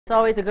It's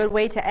always a good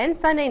way to end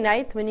Sunday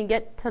nights when you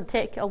get to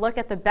take a look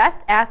at the best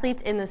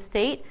athletes in the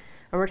state.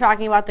 And we're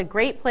talking about the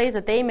great plays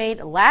that they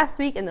made last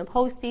week in the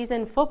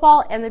postseason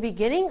football and the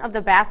beginning of the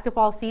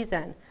basketball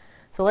season.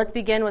 So let's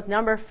begin with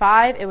number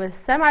 5. It was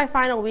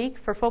semifinal week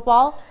for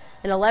football.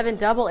 An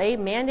 11AA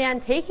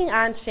Mandan taking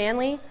on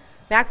Shanley.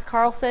 Max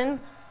Carlson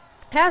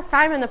has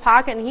time in the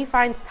pocket and he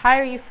finds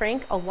Tyree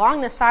Frank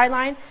along the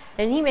sideline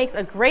and he makes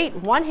a great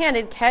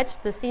one-handed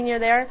catch, the senior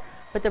there,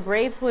 but the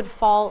Braves would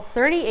fall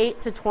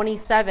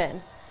 38-27.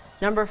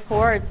 Number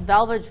 4, it's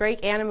Velva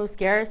Drake Animus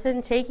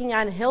Garrison taking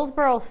on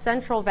Hillsborough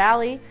Central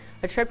Valley.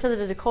 A trip to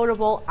the Dakota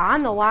Bowl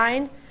on the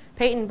line.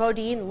 Peyton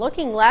Bodine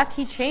looking left,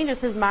 he changes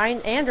his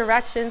mind and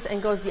directions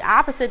and goes the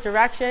opposite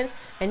direction,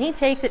 and he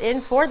takes it in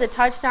for the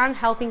touchdown,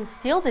 helping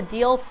seal the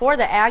deal for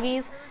the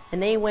Aggies,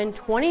 and they win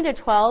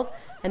 20-12,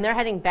 and they're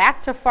heading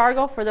back to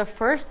Fargo for the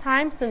first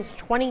time since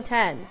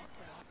 2010.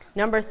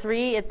 Number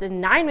 3, it's a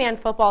 9-man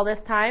football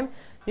this time.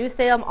 New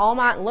Salem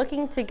Almont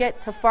looking to get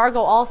to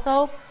Fargo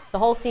also. The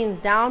whole scene's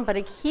down, but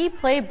a key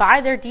play by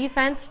their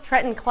defense,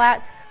 Trenton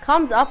Klatt,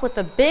 comes up with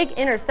a big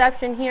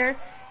interception here,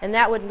 and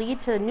that would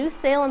lead to the New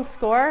Salem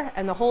score,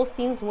 and the whole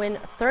scenes win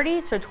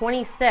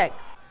 30-26.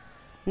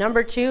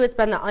 Number 2, it's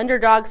been the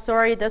underdog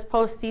story this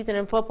postseason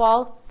in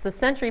football. It's the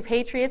Century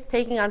Patriots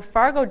taking on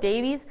Fargo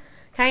Davies.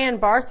 Kyan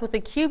Barth with a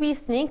QB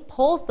sneak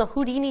pulls the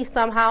Houdini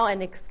somehow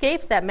and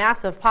escapes that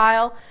massive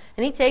pile,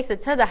 and he takes it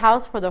to the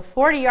house for the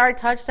 40-yard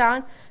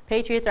touchdown.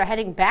 Patriots are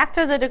heading back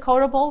to the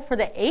Dakota Bowl for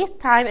the 8th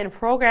time in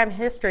program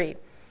history.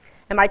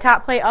 And my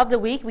top play of the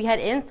week, we head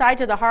inside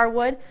to the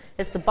Harwood.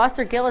 It's the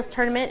Buster Gillis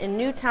tournament in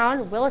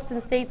Newtown. Williston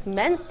State's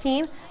men's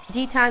team,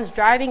 D-Tons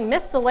driving,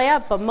 missed the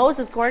layup, but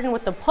Moses Gordon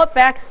with the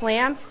putback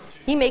slam.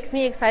 He makes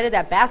me excited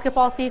that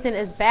basketball season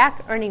is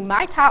back, earning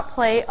my top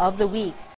play of the week.